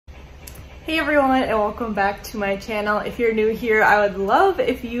Hey everyone, and welcome back to my channel. If you're new here, I would love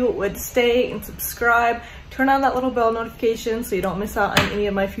if you would stay and subscribe. Turn on that little bell notification so you don't miss out on any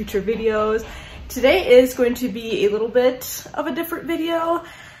of my future videos. Today is going to be a little bit of a different video.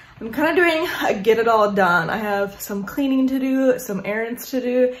 I'm kind of doing a get it all done. I have some cleaning to do, some errands to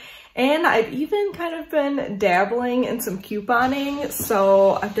do, and I've even kind of been dabbling in some couponing.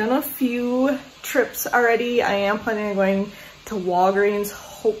 So I've done a few trips already. I am planning on going to Walgreens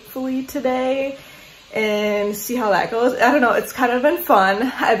hopefully today and see how that goes. I don't know, it's kind of been fun.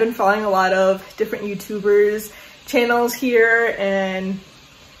 I've been following a lot of different YouTubers channels here and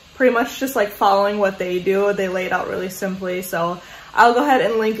pretty much just like following what they do. They lay it out really simply, so I'll go ahead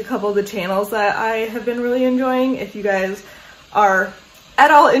and link a couple of the channels that I have been really enjoying if you guys are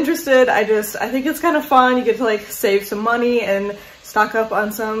at all interested. I think it's kind of fun. You get to like save some money and stock up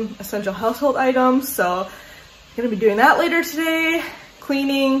on some essential household items. So I'm gonna be doing that later today.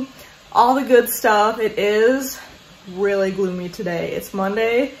 Cleaning, all the good stuff. It is really gloomy today. It's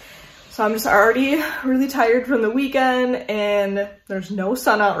Monday, so I'm just already really tired from the weekend, and there's no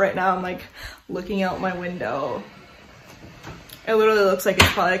sun out right now. I'm like looking out my window. It literally looks like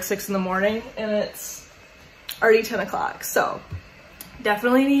it's probably like 6 in the morning and it's already 10 o'clock. So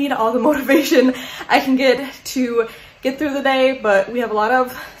definitely need all the motivation I can get to get through the day, but we have a lot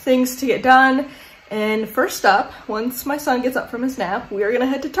of things to get done. And first up, once my son gets up from his nap, we are gonna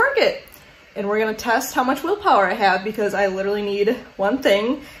head to Target and we're gonna test how much willpower I have, because I literally need one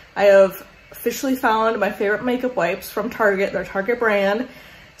thing. I have officially found my favorite makeup wipes from Target, their Target brand.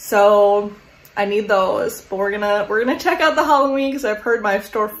 So I need those, but we're gonna check out the Halloween because I've heard my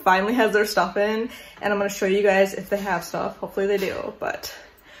store finally has their stuff in, and I'm gonna show you guys if they have stuff. Hopefully they do, but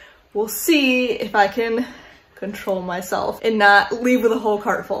we'll see if I can control myself and not leave with a whole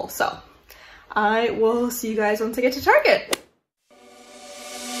cart full. So I will see you guys once I get to Target.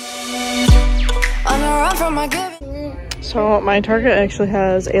 So my Target actually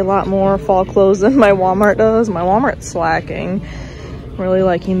has a lot more fall clothes than my Walmart does. My Walmart's slacking. I'm really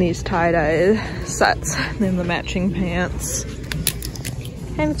liking these tie-dye sets and the matching pants.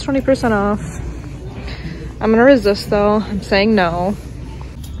 And it's 20% off. I'm gonna resist though. I'm saying no.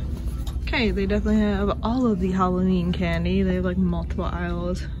 Okay, they definitely have all of the Halloween candy. They have like multiple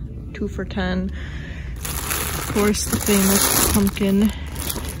aisles. 2 for $10. Of course, the famous pumpkin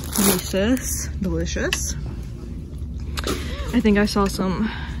Reese's, delicious. I think I saw some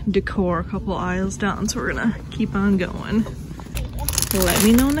decor a couple aisles down, so we're gonna keep on going. Let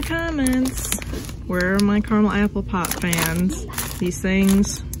me know in the comments, where are my caramel apple pop fans? These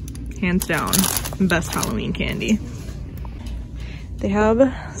things, hands down, best Halloween candy. They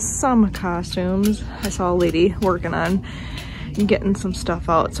have some costumes. I saw a lady working on getting some stuff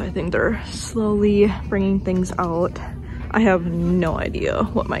out, so I think they're slowly bringing things out. I have no idea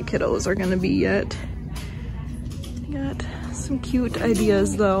what my kiddos are gonna be yet. Got some cute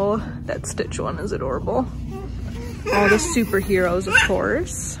ideas though. That Stitch one is adorable. All the superheroes, of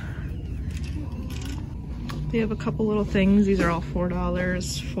course. They have a couple little things. These are all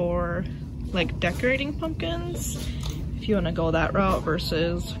 $4 for like decorating pumpkins, if you want to go that route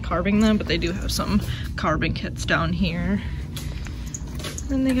versus carving them, but they do have some carving kits down here.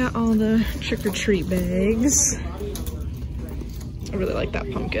 Then they got all the trick-or-treat bags. I really like that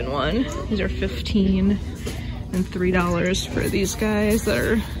pumpkin one. These are $15 and $3 for these guys that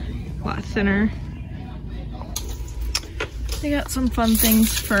are a lot thinner. They got some fun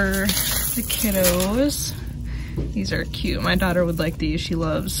things for the kiddos. These are cute. My daughter would like these. She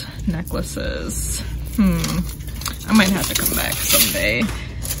loves necklaces. I might have to come back someday.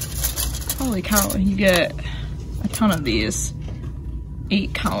 Holy cow, you get a ton of these.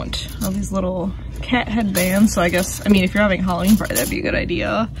 8 count of these little cat headbands. So I guess, I mean, if you're having a Halloween party, that'd be a good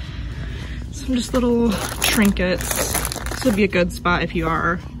idea. Some just little trinkets. This would be a good spot if you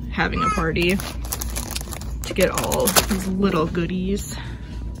are having a party to get all these little goodies.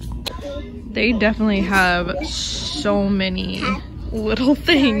 They definitely have so many little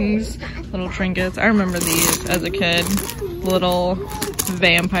things, little trinkets. I remember these as a kid, little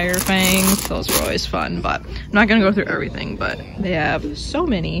vampire fangs. Those were always fun, but I'm not gonna go through everything, but they have so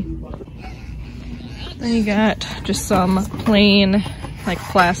many. Then you got just some plain like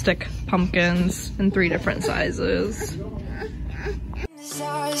plastic pumpkins in 3 different sizes.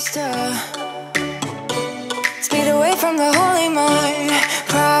 Speed away from the holy mind,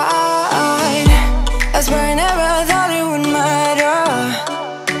 pride. That's where I never thought it would matter.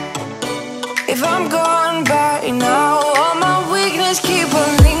 If I'm gone by now, all my weakness keep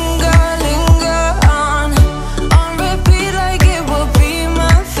on linger on repeat like it will be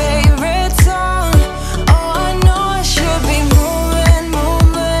my favorite song. Oh, I know I should be moving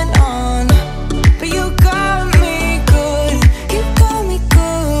on.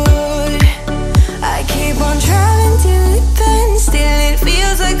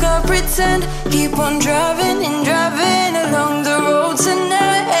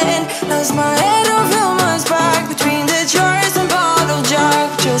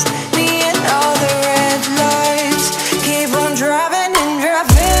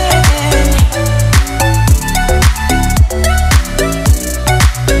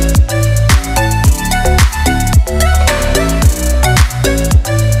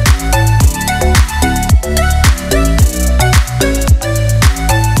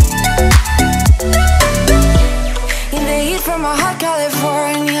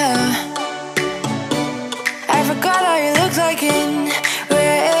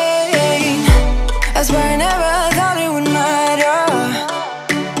 swear I never thought it would matter.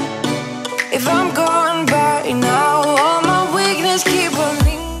 If I'm gone by now, all my weakness keep on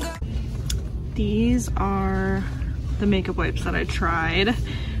lingering. These are the makeup wipes that I tried.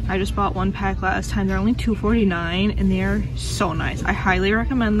 I just bought one pack last time. They're only $2.49 and they're so nice. I highly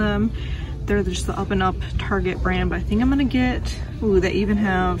recommend them. They're just the up and up Target brand, but I think I'm gonna get, ooh, they even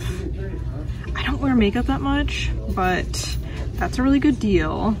have, I don't wear makeup that much, but that's a really good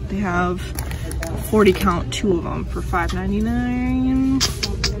deal. They have 40 count, 2 of them for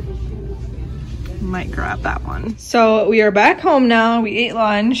 $5.99. Might grab that one. So we are back home now. We ate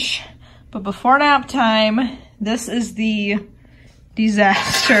lunch, but before nap time, this is the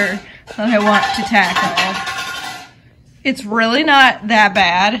disaster that I want to tackle. It's really not that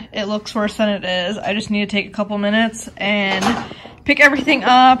bad. It looks worse than it is. I just need to take a couple minutes and pick everything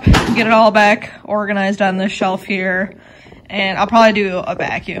up, get it all back organized on this shelf here. And I'll probably do a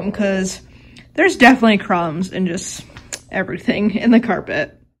vacuum because there's definitely crumbs and just everything in the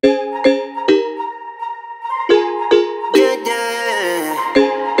carpet.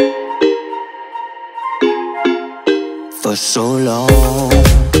 For so long,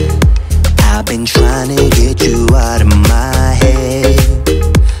 I've been trying to get you out of my head.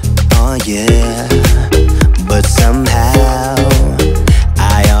 Oh yeah, but somehow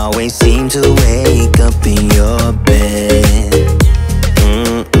I always seem to wake up in your bed.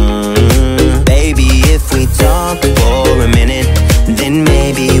 Baby, if we talk for a minute, then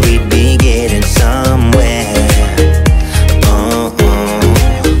maybe we'd be getting somewhere.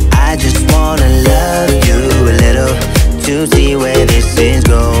 I just wanna love you a little to see where this is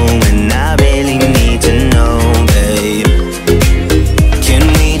going. I really need to know, babe. Can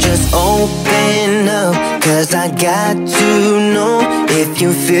we just open up? Cause I got to know if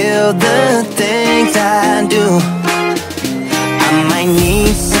you feel the things I do. I might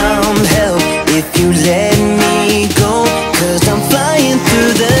need some help if you let me go. Cause I'm flying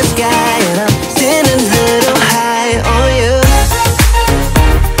through the sky and I'm standing a little high on you.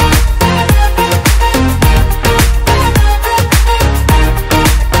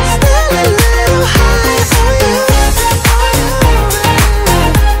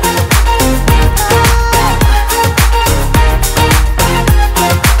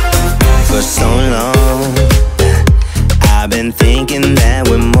 Thinking that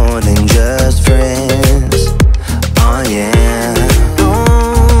we're more than just friends. Oh yeah.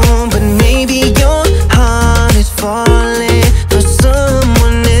 Oh, but maybe your heart is falling for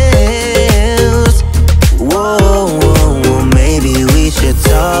someone else. Whoa, whoa, whoa. Maybe we should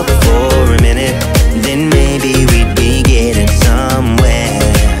talk for a minute. Then maybe we'd be getting somewhere.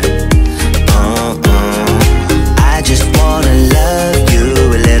 I just wanna love you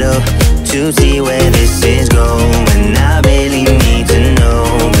a little to see where this is going. I really need to know,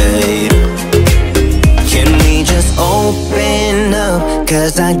 babe. Can we just open up?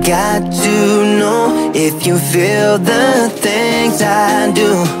 Cause I got to know if you feel the things I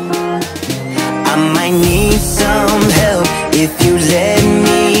do. I might need some help if you let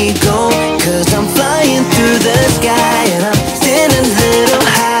me go. Cause I'm flying through the sky and I'm standing a little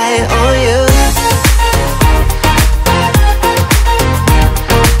high on you.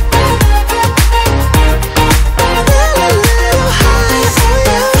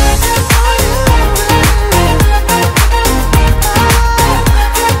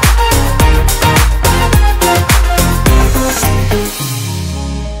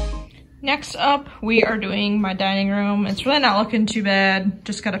 Next up, we are doing my dining room. It's really not looking too bad.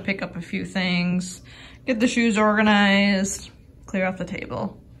 Just gotta pick up a few things, get the shoes organized, clear off the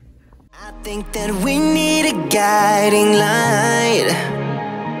table. I think that we need a guiding light.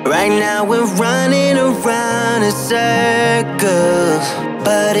 Right now we're running around in circles.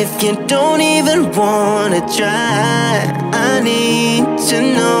 But if you don't even wanna try, I need to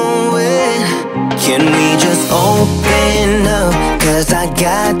know it. Can we just open up? Cause I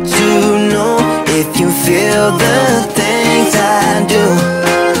got to know if you feel the things I do.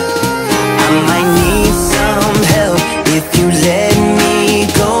 I might need some help if you let me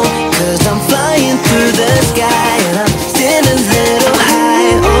go. Cause I'm flying through the sky and I'm standing a little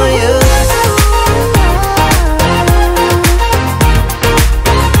high on you.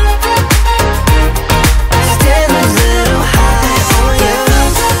 Standing a little high on you.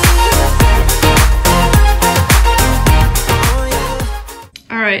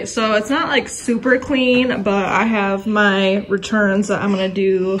 Alright, so it's not like super clean, but I have my returns that I'm gonna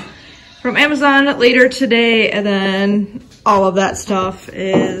do from Amazon later today, and then all of that stuff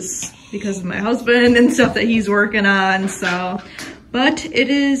is because of my husband and stuff that he's working on. So but it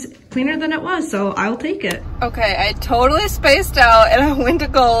is cleaner than it was, so I'll take it. Okay, I totally spaced out and I went to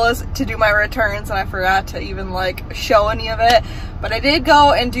Kohl's to do my returns and I forgot to even like show any of it, but I did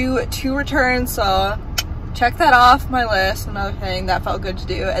go and do 2 returns, so check that off my list. Another thing that felt good to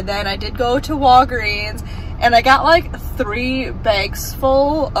do. And then I did go to Walgreens and I got like 3 bags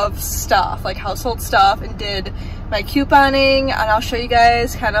full of stuff, like household stuff, and did my couponing, and I'll show you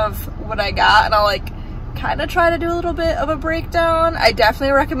guys kind of what I got, and I'll like kind of try to do a little bit of a breakdown. I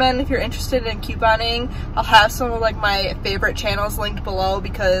definitely recommend, if you're interested in couponing, I'll have some of like my favorite channels linked below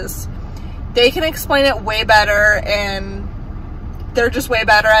because they can explain it way better and they're just way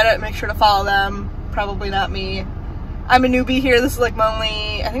better at it. Make sure to follow them. Probably not me. I'm a newbie here. This is like my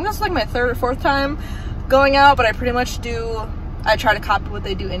only, I think this is like my 3rd or 4th time going out, but I pretty much I try to copy what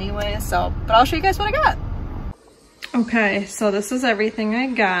they do anyway, so, but I'll show you guys what I got. Okay, so this is everything I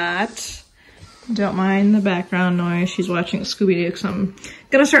got. Don't mind the background noise. She's watching Scooby-Doo because I'm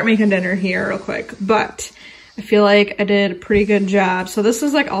gonna start making dinner here real quick, but I feel like I did a pretty good job. So this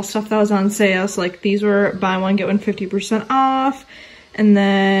is like all stuff that was on sale. So like these were buy one, get one 50% off. And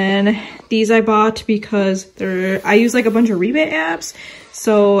then these I bought because I use like a bunch of rebate apps.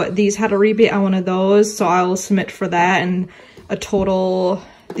 So these had a rebate on one of those. So I will submit for that, and a total,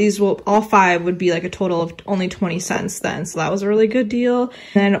 all 5 would be like a total of only 20 cents then. So that was a really good deal.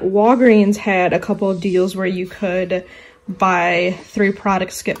 And then Walgreens had a couple of deals where you could buy 3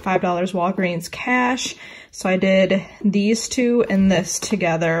 products, get $5 Walgreens cash. So I did these 2 and this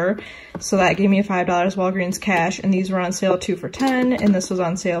together. So that gave me a $5 Walgreens cash, and these were on sale 2 for $10, and this was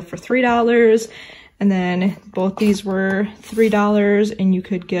on sale for $3. And then both these were $3 and you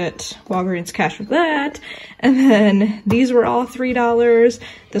could get Walgreens cash with that. And then these were all $3.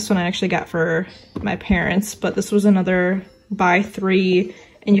 This one I actually got for my parents, but this was another buy 3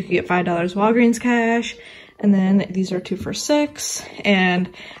 and you could get $5 Walgreens cash. And then these are 2 for $6. And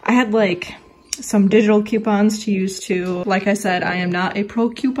I had like some digital coupons to use too. Like I said, I am not a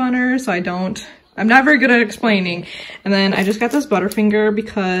pro couponer, so I'm not very good at explaining. And then I just got this Butterfinger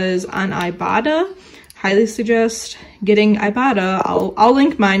because on Ibotta, highly suggest getting Ibotta. I'll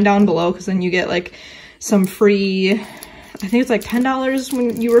link mine down below because then you get like some free, I think it's like $10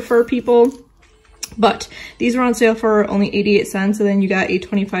 when you refer people. But these were on sale for only 88 cents, and then you got a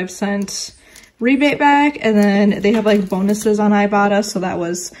 25-cent rebate back, and then they have like bonuses on Ibotta, so that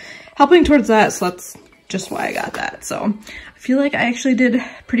was helping towards that, so that's just why I got that. So I feel like I actually did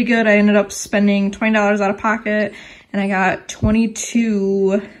pretty good. I ended up spending $20 out of pocket, and I got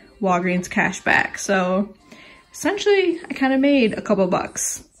 22 Walgreens cash back. So essentially I kind of made a couple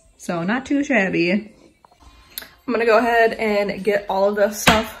bucks, so not too shabby. I'm gonna go ahead and get all of this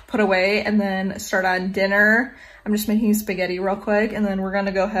stuff put away and then start on dinner. I'm just making spaghetti real quick, and then we're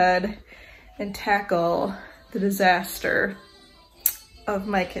gonna go ahead and tackle the disaster of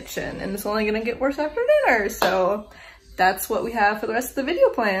my kitchen, and it's only gonna get worse after dinner, so that's what we have for the rest of the video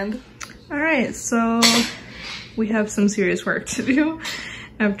planned. All right, so we have some serious work to do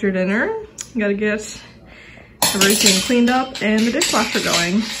after dinner. Gotta get everything cleaned up and the dishwasher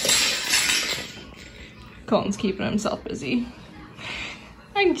going. Colton's keeping himself busy.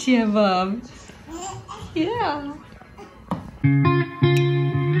 Aren't you, Bob? Yeah.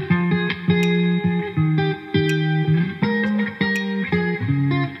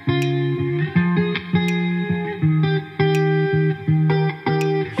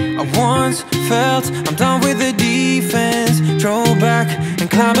 Once felt I'm done with the defense. Drove back and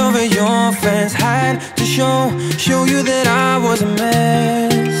climbed over your fence. Had to show you that I was a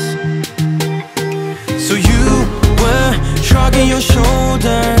mess. So you were shrugging your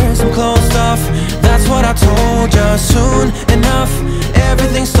shoulders and closed off. That's what I told you. Soon enough,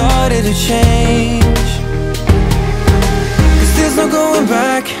 everything started to change. 'Cause there's no going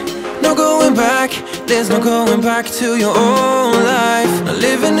back, no going back. There's no going back to your old life. Not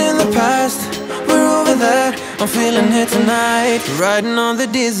living in the past, we're over that. I'm feeling it tonight, riding on the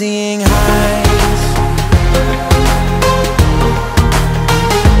dizzying heights.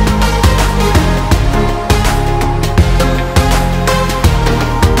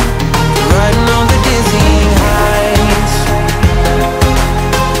 Riding on the dizzying heights.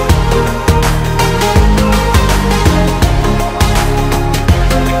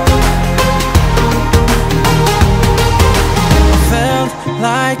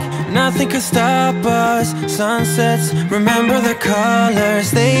 Like nothing could stop us. Sunsets, remember the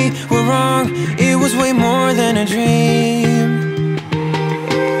colors. They were wrong, it was way more than a dream.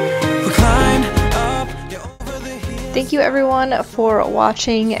 We climbed up, over the hill. Thank you everyone for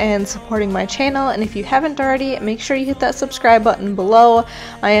watching and supporting my channel, and if you haven't already, make sure you hit that subscribe button below.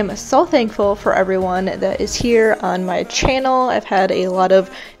 I am so thankful for everyone that is here on my channel. I've had a lot of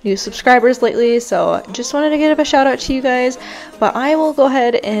new subscribers lately, so just wanted to give a shout out to you guys. But I will go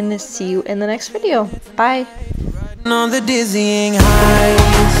ahead and see you in the next video. Bye! On the dizzying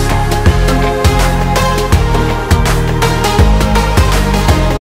heights,